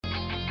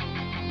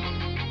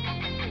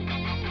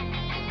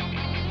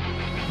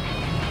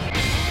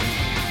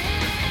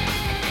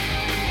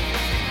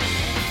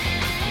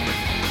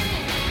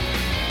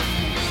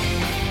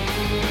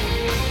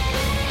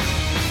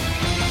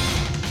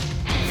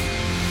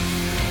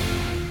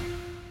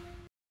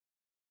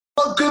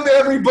Welcome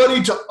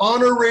everybody to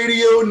Honor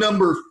Radio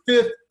number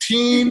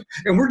 15.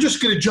 And we're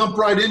just going to jump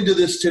right into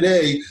this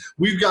today.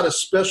 We've got a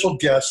special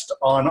guest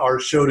on our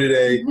show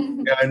today,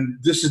 and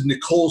this is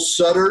Nicole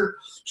Sutter.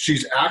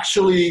 She's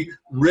actually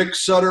Rick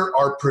Sutter,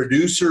 our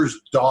producer's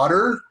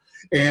daughter,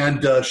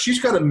 and she's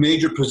got a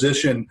major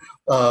position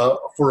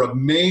for a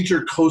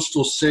major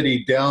coastal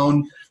city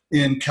down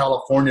in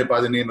California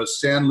by the name of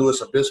San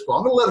Luis Obispo.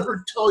 I'm going to let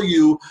her tell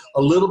you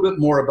a little bit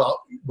more about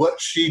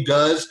what she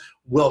does.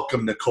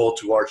 Welcome, Nicole,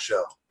 to our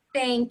show.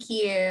 Thank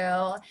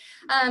you.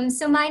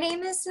 So my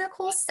name is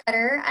Nicole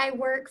Sutter. I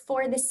work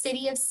for the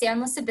city of San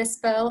Luis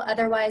Obispo,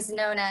 otherwise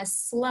known as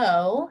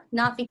SLO,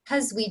 not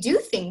because we do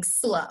things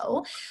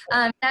slow.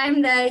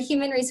 I'm the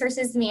human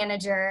resources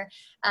manager,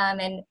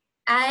 and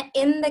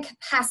in the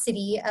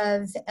capacity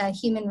of a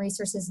human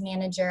resources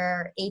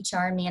manager,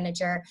 HR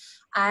manager,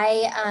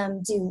 I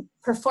do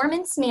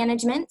performance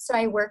management. So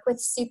I work with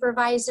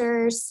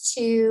supervisors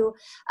to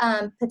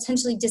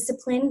potentially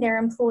discipline their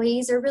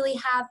employees or really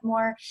have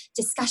more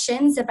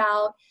discussions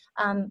about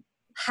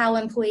how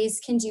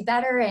employees can do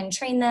better and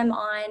train them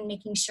on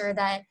making sure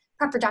that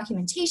proper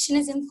documentation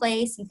is in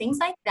place and things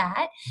like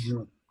that.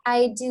 Mm-hmm.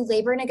 I do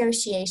labor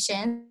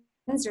negotiations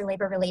or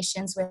labor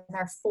relations with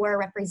our 4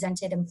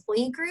 represented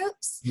employee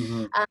groups.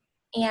 Mm-hmm.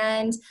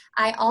 And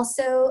I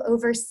also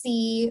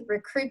oversee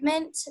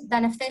recruitment,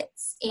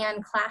 benefits,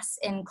 and class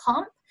and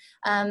comp,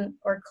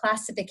 or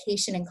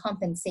classification and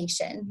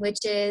compensation, which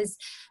is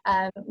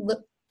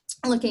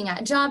looking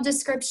at job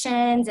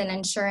descriptions and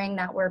ensuring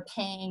that we're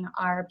paying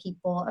our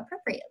people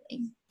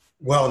appropriately.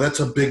 Wow,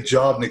 that's a big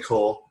job,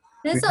 Nicole.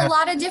 There's a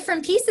lot of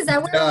different pieces. I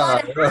wear a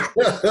lot of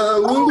hats.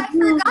 Oh, I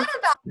forgot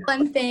about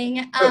one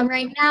thing.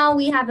 Right now,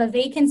 we have a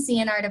vacancy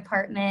in our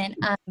department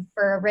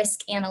for a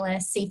risk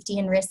analyst, safety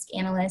and risk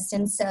analyst.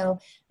 And so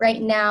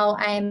right now,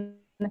 I'm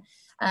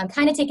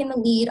kind of taking the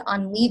lead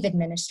on leave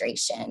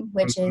administration,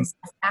 which is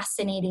a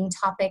fascinating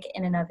topic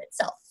in and of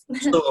itself.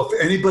 So if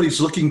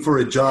anybody's looking for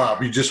a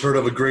job, you just heard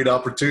of a great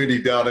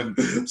opportunity down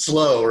in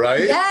SLO,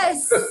 right?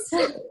 Yes.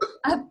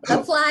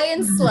 Apply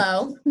in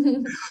SLO.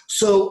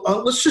 So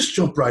let's just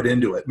jump right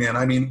into it, man.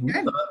 I mean,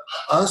 sure.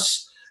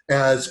 Us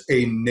as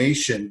a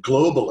nation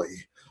globally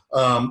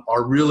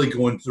are really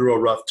going through a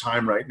rough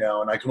time right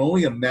now. And I can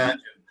only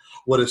imagine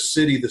what a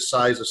city the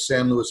size of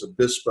San Luis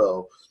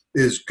Obispo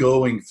is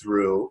going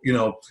through. You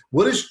know,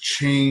 what has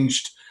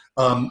changed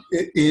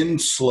in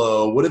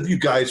SLO? What have you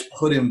guys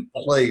put in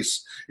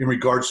place in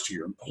regards to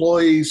your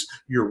employees,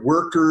 your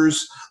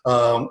workers,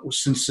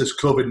 since this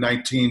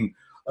COVID-19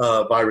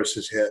 virus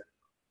has hit?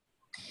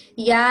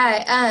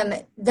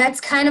 Yeah,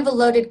 that's kind of a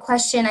loaded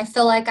question. I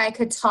feel like I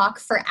could talk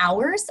for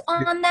hours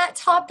on that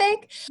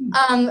topic,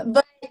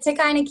 but to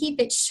kind of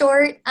keep it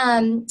short,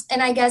 and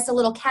I guess a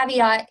little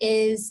caveat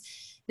is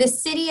the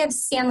city of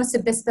San Luis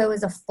Obispo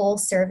is a full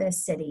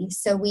service city.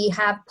 So we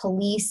have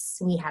police,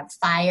 we have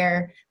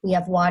fire, we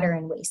have water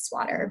and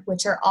wastewater,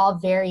 which are all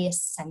very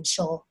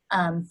essential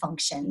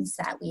functions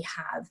that we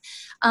have.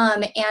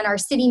 And our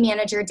city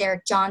manager,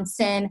 Derek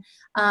Johnson,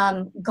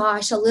 a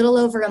little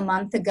over a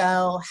month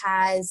ago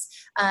has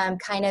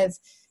kind of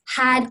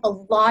had a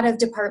lot of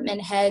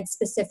department heads,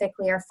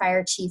 specifically our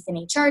fire chief and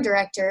HR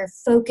director,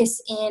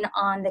 focus in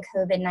on the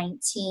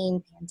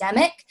COVID-19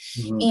 pandemic.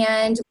 Mm-hmm.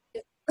 And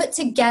put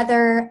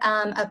together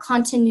a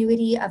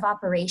continuity of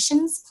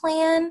operations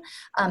plan,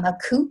 a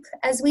COOP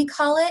as we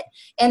call it,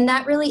 and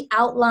that really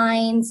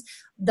outlines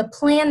the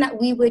plan that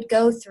we would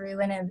go through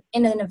in an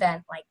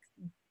event like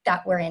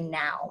that we're in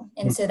now.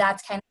 And so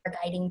that's kind of our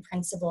guiding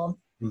principle.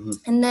 Mm-hmm.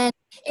 And then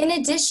in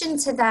addition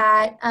to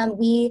that,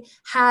 we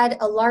had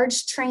a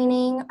large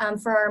training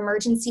for our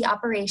Emergency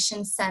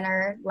Operations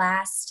Center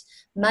last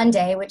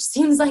Monday, which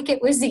seems like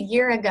it was a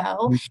year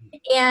ago.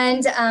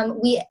 And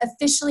we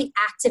officially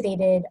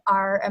activated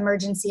our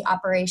Emergency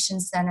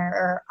Operations Center,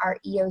 or our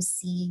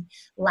EOC,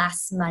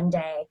 last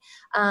Monday.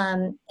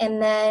 And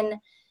then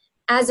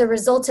as a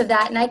result of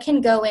that, and I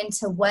can go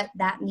into what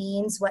that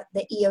means, what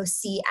the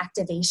EOC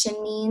activation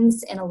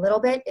means in a little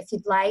bit if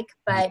you'd like.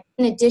 But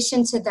in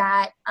addition to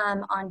that,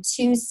 on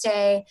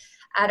Tuesday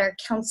at our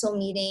council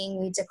meeting,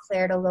 we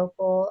declared a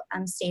local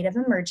state of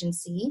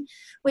emergency,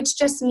 which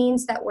just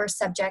means that we're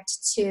subject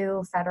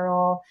to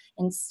federal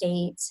and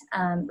state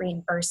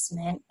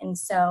reimbursement. And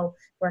so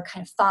we're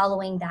kind of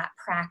following that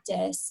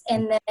practice.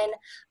 And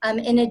then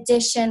in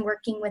addition,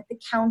 working with the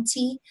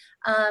county,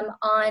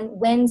 on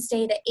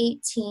Wednesday the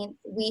 18th,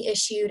 we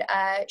issued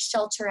a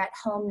shelter at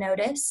home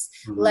notice,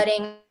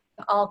 letting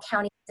all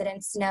county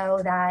residents know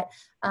that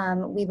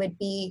we would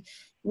be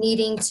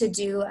needing to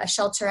do a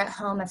shelter at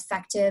home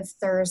effective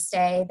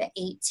Thursday the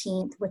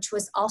 18th, which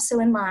was also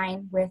in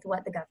line with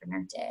what the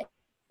governor did.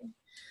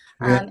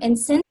 And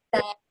since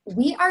then,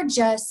 we are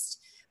just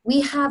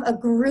We have a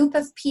group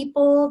of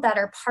people that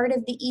are part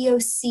of the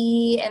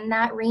EOC, and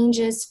that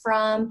ranges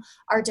from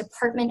our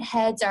department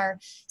heads. Our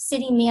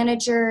city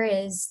manager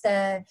is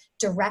the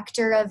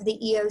director of the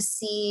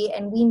EOC,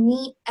 and we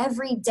meet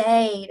every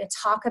day to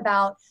talk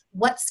about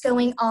what's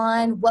going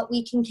on, what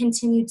we can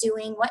continue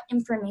doing, what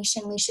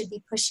information we should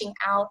be pushing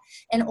out,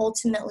 and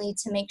ultimately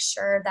to make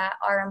sure that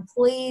our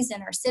employees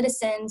and our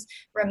citizens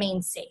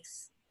remain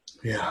safe.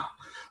 Yeah,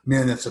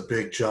 man, that's a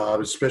big job,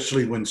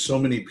 especially when so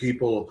many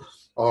people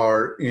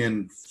are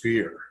in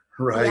fear,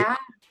 right? Yeah.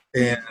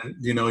 And,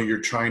 you're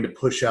trying to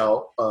push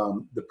out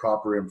the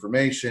proper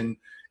information,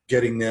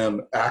 getting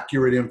them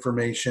accurate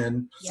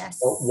information, Yes.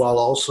 while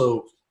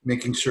also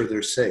making sure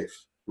they're safe,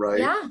 right?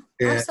 Yeah,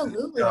 And,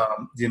 absolutely.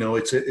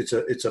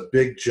 it's a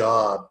big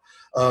job.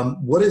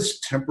 What is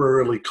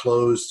temporarily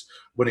closed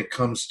when it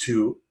comes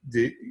to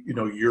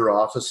your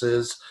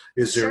offices?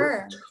 Is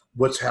there, Sure.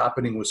 what's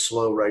happening with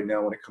SLO right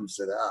now when it comes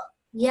to that?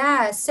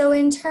 Yeah, so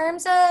in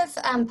terms of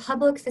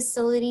public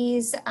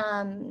facilities,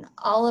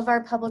 all of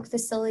our public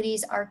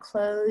facilities are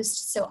closed.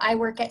 So I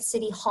work at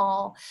City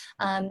Hall.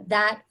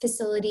 That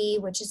facility,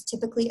 which is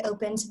typically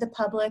open to the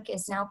public,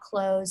 is now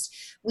closed.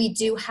 We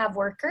do have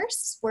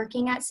workers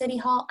working at City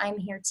Hall. I'm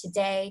here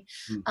today,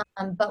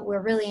 but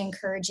we're really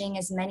encouraging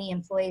as many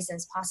employees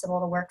as possible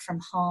to work from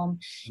home.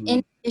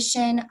 In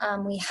addition,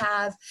 we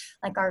have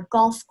like our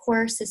golf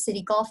course, the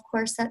city golf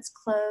course that's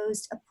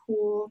closed, a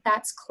pool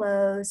that's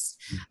closed.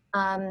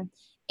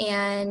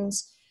 And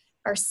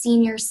our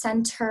senior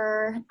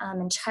center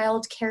and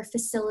child care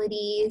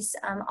facilities,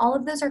 all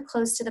of those are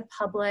closed to the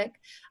public.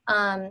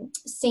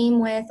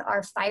 Same with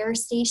our fire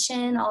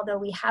station, although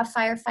we have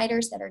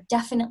firefighters that are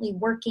definitely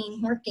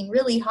working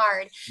really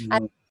hard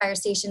at fire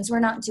stations. We're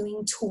not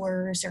doing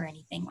tours or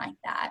anything like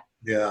that.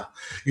 Yeah.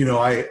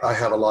 I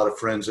have a lot of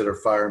friends that are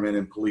firemen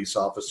and police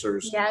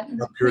officers up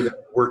here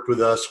that worked with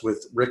us,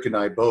 with Rick and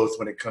I both,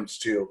 when it comes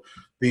to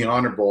the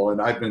Honor Bowl.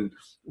 And I've been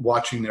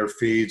watching their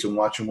feeds and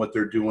watching what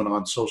they're doing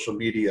on social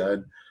media.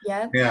 And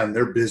man,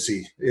 they're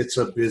busy. It's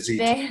a busy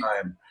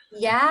time.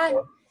 Yeah.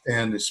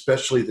 And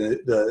especially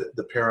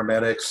the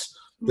paramedics,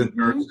 the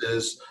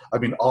nurses. I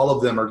mean, all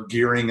of them are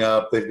gearing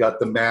up. They've got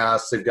the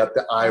masks, they've got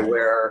the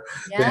eyewear,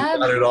 they've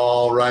got it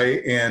all,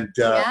 right? And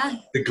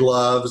the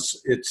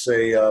gloves. It's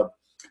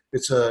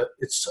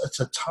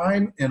a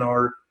time in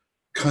our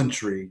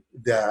country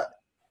that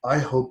I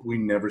hope we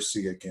never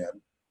see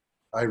again.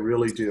 I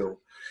really do.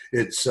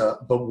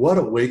 But what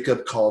a wake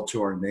up call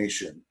to our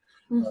nation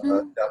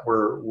that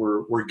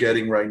we're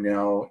getting right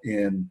now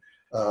in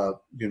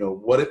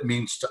what it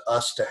means to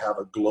us to have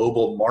a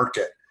global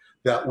market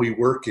that we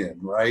work in,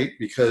 right?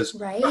 Because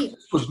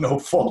this was no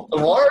fault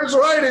of ours,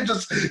 right? It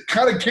just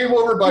kind of came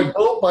over by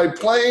boat, by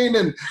plane,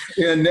 and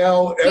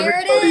now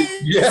everybody,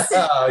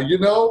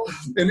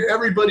 and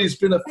everybody's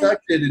been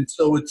affected, and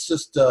so it's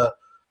just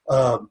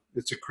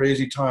it's a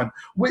crazy time.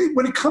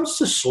 When it comes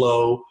to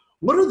SLO,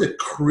 what are the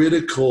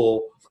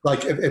critical,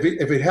 like if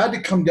it had to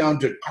come down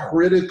to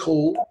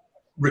critical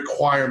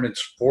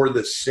requirements for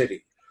the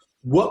city,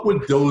 what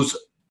would those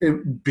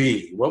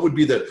be? What would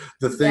be the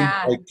thing,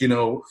 like,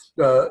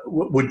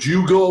 would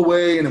you go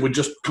away and it would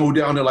just go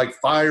down to like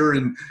fire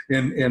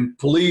and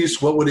police?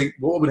 What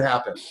would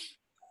happen?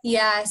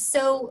 Yeah,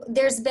 so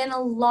there's been a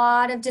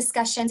lot of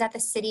discussions at the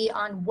city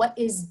on what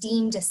is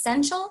deemed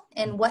essential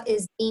and what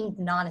is deemed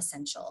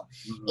non-essential.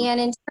 And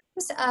in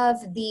terms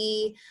of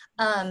the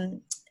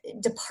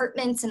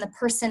departments and the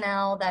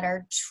personnel that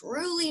are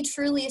truly,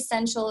 truly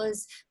essential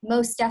is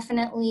most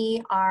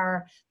definitely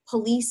our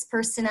police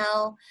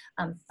personnel,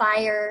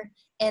 fire,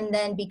 and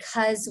then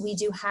because we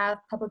do have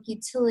public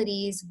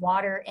utilities,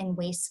 water and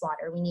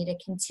wastewater, we need to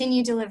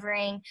continue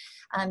delivering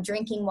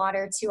drinking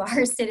water to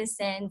our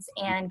citizens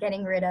and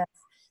getting rid of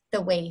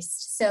the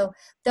waste. So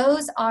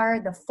those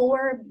are the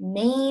four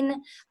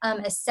main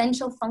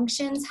essential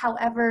functions.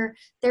 However,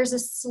 there's a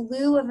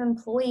slew of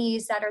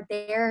employees that are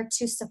there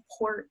to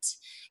support.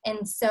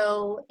 And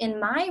so in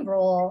my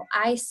role,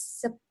 I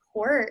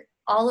support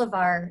all of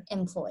our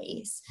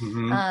employees.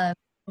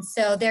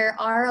 So there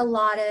are a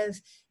lot of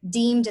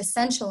deemed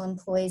essential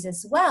employees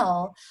as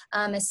well,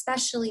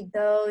 especially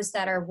those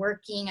that are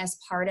working as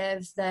part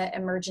of the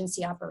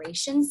Emergency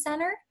Operations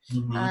Center,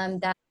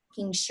 that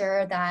making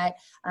sure that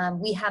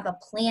we have a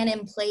plan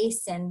in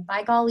place, and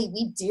by golly,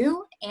 we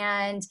do.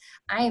 And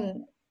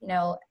I'm,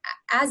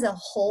 as a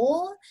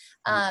whole,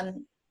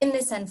 in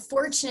this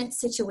unfortunate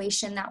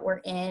situation that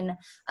we're in,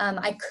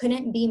 I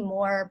couldn't be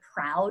more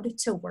proud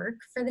to work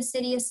for the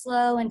city of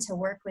SLO and to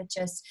work with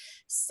just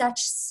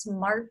such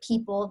smart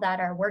people that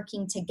are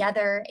working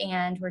together,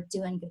 and we're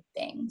doing good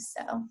things.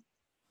 So.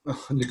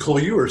 Nicole,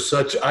 you are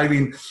such, I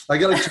mean, I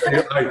got to tell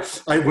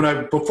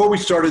you, before we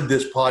started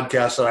this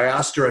podcast, I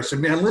asked her, I said,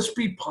 man, let's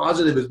be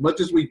positive as much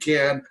as we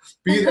can,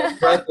 be that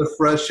breath of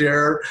fresh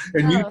air.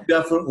 And you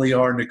definitely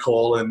are,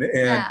 Nicole.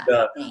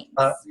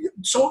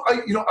 So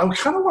I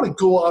kind of want to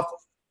go off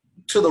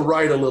to the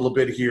right a little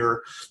bit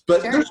here,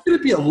 but Sure. there's going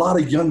to be a lot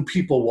of young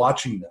people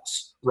watching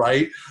this,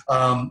 right?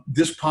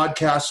 This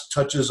podcast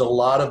touches a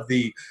lot of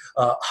the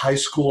high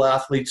school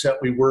athletes that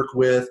we work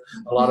with,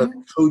 a lot of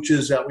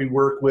coaches that we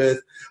work with.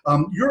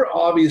 You're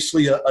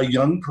obviously a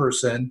young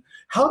person.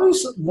 How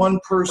does one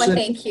person? Well,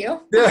 thank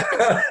you.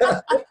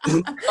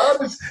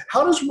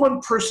 how does one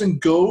person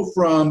go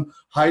from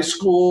high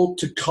school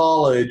to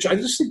college? I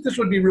just think this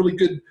would be really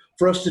good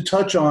for us to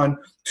touch on,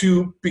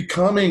 to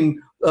becoming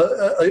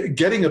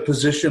getting a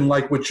position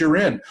like what you're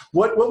in.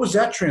 What was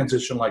that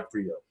transition like for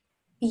you?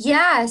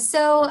 Yeah,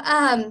 so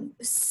I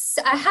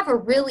have a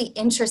really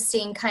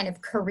interesting kind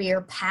of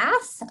career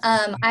path.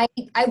 I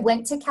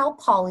went to Cal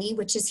Poly,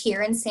 which is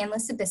here in San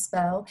Luis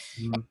Obispo.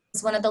 Mm-hmm. I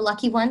was one of the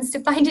lucky ones to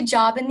find a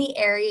job in the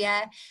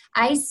area.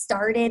 I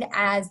started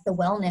as the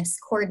wellness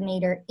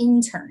coordinator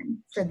intern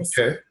for the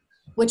city,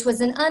 which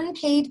was an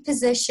unpaid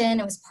position.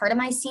 It was part of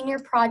my senior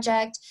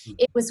project.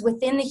 It was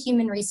within the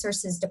human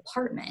resources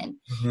department.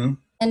 Mm-hmm.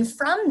 And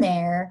from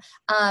there,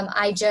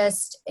 I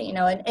just,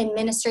 an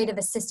administrative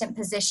assistant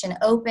position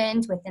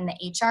opened within the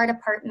HR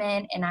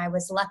department, and I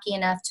was lucky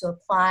enough to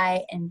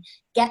apply and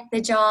get the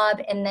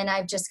job. And then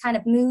I've just kind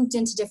of moved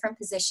into different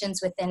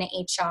positions within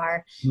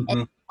HR and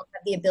have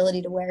the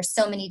ability to wear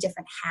so many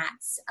different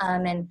hats.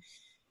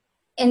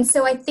 And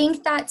so I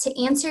think that,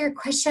 to answer your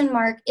question,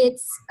 Mark,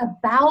 it's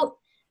about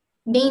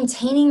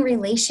maintaining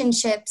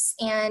relationships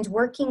and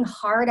working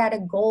hard at a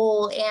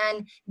goal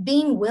and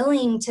being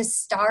willing to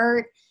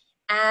start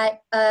at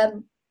a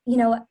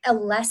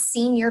less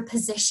senior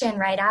position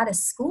right out of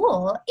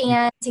school,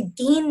 and to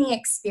gain the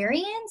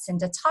experience and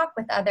to talk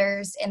with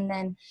others, and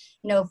then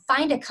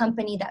find a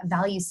company that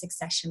values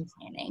succession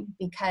planning,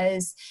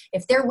 because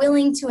if they're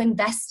willing to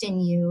invest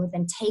in you,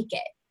 then take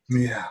it.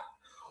 Yeah.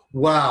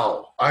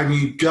 Wow. I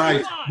mean,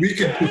 guys, we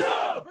could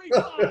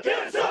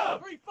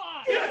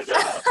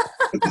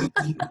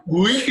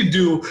we could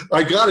do,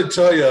 I got to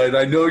tell you, and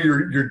I know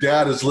your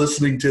dad is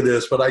listening to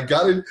this, but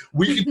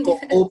we could do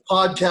a whole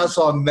podcast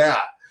on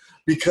that,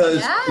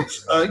 because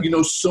it's,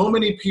 so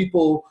many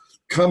people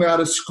come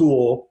out of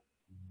school,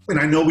 and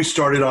I know we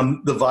started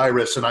on the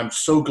virus, and I'm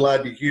so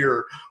glad to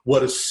hear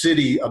what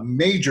a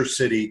major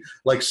city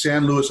like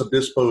San Luis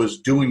Obispo is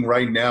doing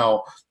right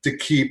now to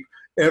keep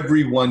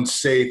everyone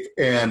safe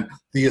and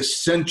the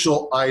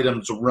essential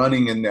items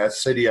running in that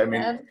city. I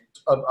mean,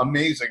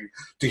 amazing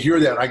to hear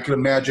that. I can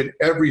imagine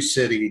every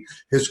city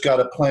has got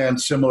a plan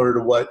similar to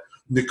what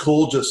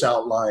Nicole just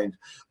outlined.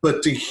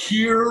 But to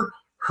hear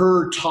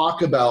her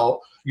talk about,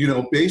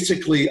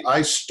 basically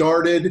I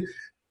started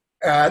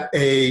at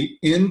a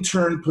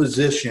intern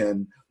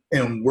position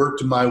and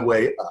worked my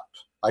way up.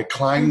 I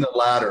climbed the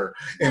ladder.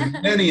 And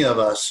many of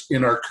us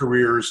in our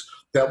careers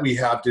that we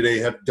have today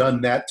have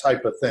done that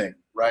type of thing,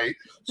 right?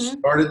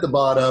 Start at the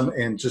bottom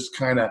and just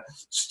kind of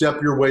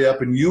step your way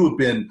up. And you have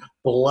been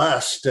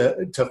blessed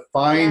to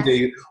find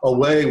a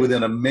way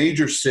within a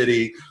major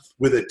city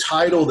with a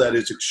title that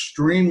is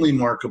extremely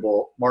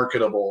marketable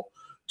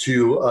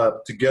to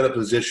get a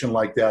position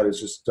like that. Is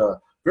just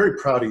very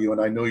proud of you,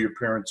 and I know your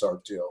parents are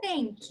too.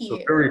 Thank you.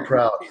 So very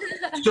proud.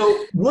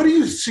 So what do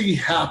you see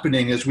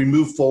happening as we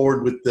move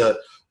forward with the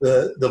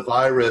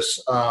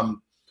virus?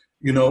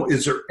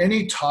 Is there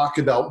any talk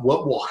about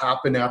what will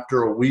happen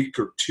after a week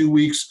or 2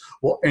 weeks?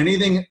 Will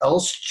anything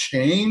else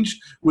change?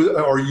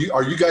 Are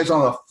you guys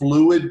on a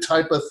fluid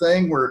type of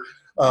thing where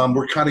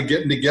we're kind of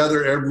getting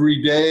together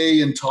every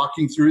day and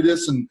talking through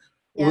this and,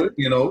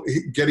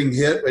 getting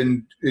hit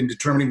and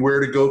determining where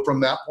to go from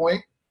that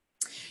point?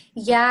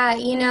 Yeah,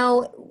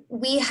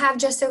 we have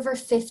just over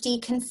 50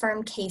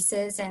 confirmed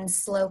cases in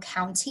SLO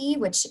County,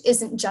 which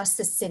isn't just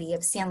the city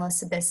of San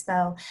Luis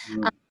Obispo.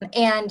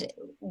 And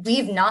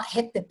we've not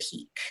hit the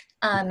peak.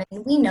 And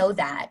we know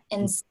that.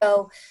 And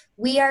so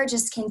we are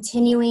just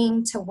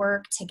continuing to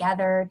work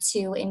together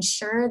to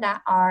ensure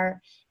that our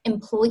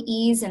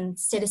employees and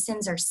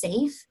citizens are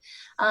safe.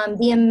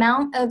 The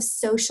amount of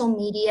social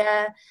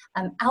media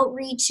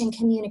outreach and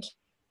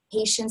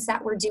communications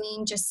that we're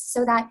doing, just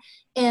so that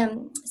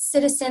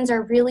citizens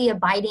are really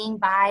abiding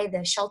by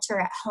the shelter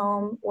at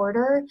home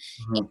order,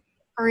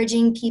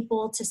 encouraging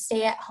people to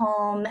stay at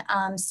home,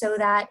 so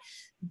that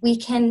we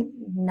can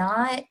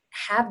not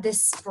have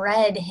this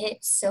spread hit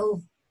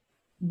so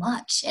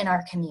much in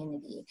our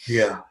community.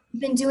 Yeah.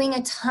 We've been doing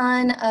a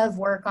ton of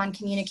work on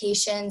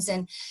communications,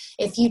 and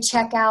if you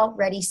check out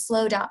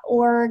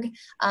readyslo.org,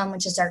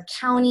 which is our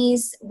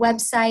county's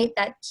website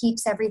that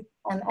keeps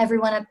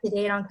everyone up to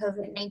date on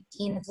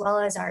COVID-19, as well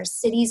as our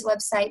city's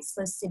website,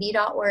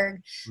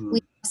 slocity.org, we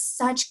have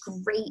such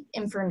great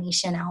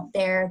information out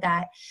there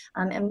that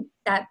and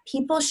that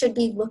people should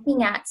be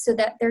looking at, so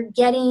that they're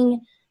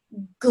getting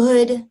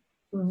good,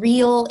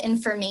 real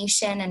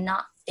information and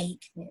not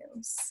fake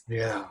news.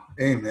 Yeah,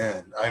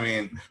 amen. I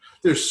mean,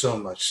 there's so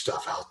much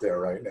stuff out there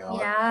right now.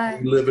 Yeah.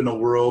 We live in a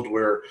world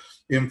where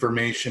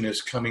information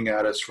is coming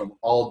at us from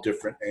all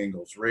different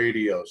angles: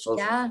 radio, social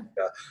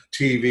media,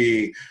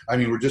 TV. I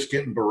mean, we're just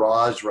getting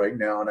barraged right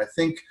now. And I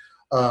think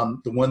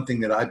the one thing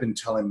that I've been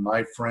telling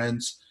my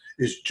friends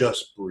is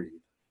just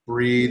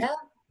breathe.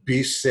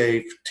 Be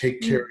safe.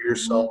 Take care of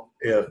yourself.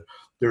 If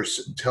they're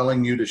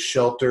telling you to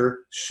shelter,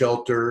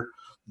 shelter.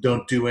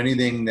 Don't do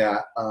anything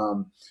that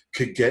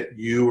could get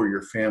you or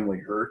your family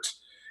hurt.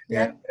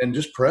 And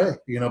just pray.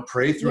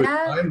 Pray through a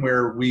time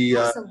where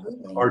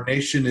our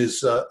nation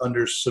is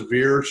under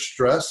severe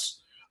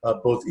stress,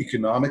 both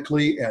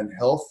economically and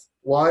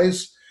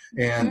health-wise.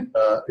 And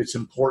it's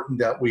important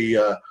that we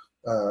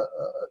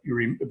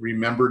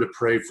remember to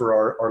pray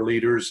for our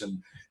leaders,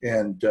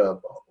 and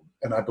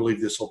I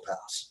believe this will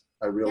pass.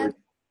 I really,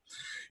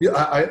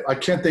 I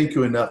can't thank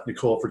you enough,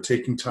 Nicole, for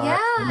taking time.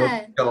 I know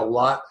you've got a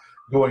lot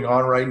going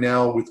on right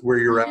now with where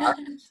you're at.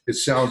 It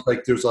sounds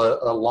like there's a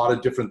lot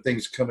of different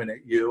things coming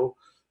at you,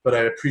 but I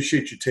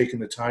appreciate you taking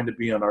the time to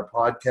be on our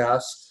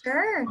podcast.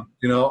 Sure.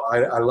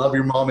 I love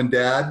your mom and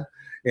dad.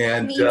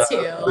 And me too.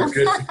 They're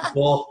good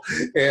people,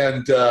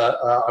 and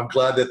I'm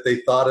glad that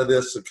they thought of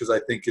this, because I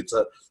think it's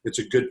a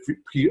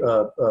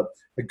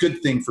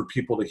good thing for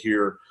people to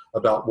hear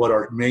about what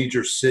our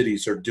major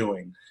cities are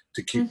doing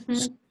to keep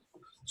us.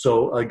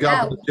 So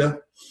God bless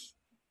you.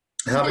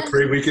 Have a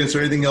great weekend. Is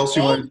there anything else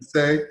you wanted to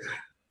say?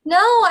 No,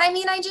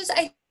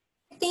 I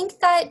think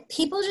that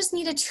people just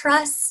need to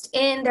trust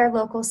in their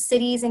local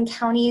cities and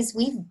counties.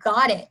 We've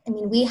got it.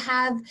 We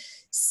have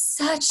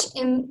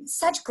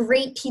such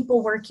great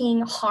people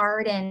working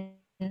hard and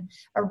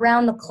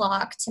around the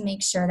clock to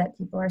make sure that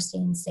people are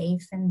staying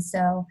safe. And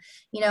so,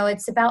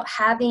 it's about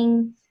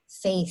having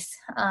faith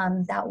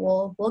that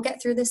we'll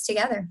get through this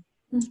together.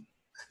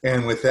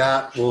 And with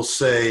that, we'll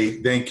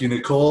say thank you,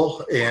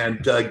 Nicole,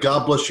 and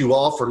God bless you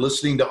all for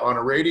listening to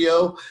Honor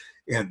Radio,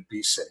 and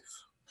be safe.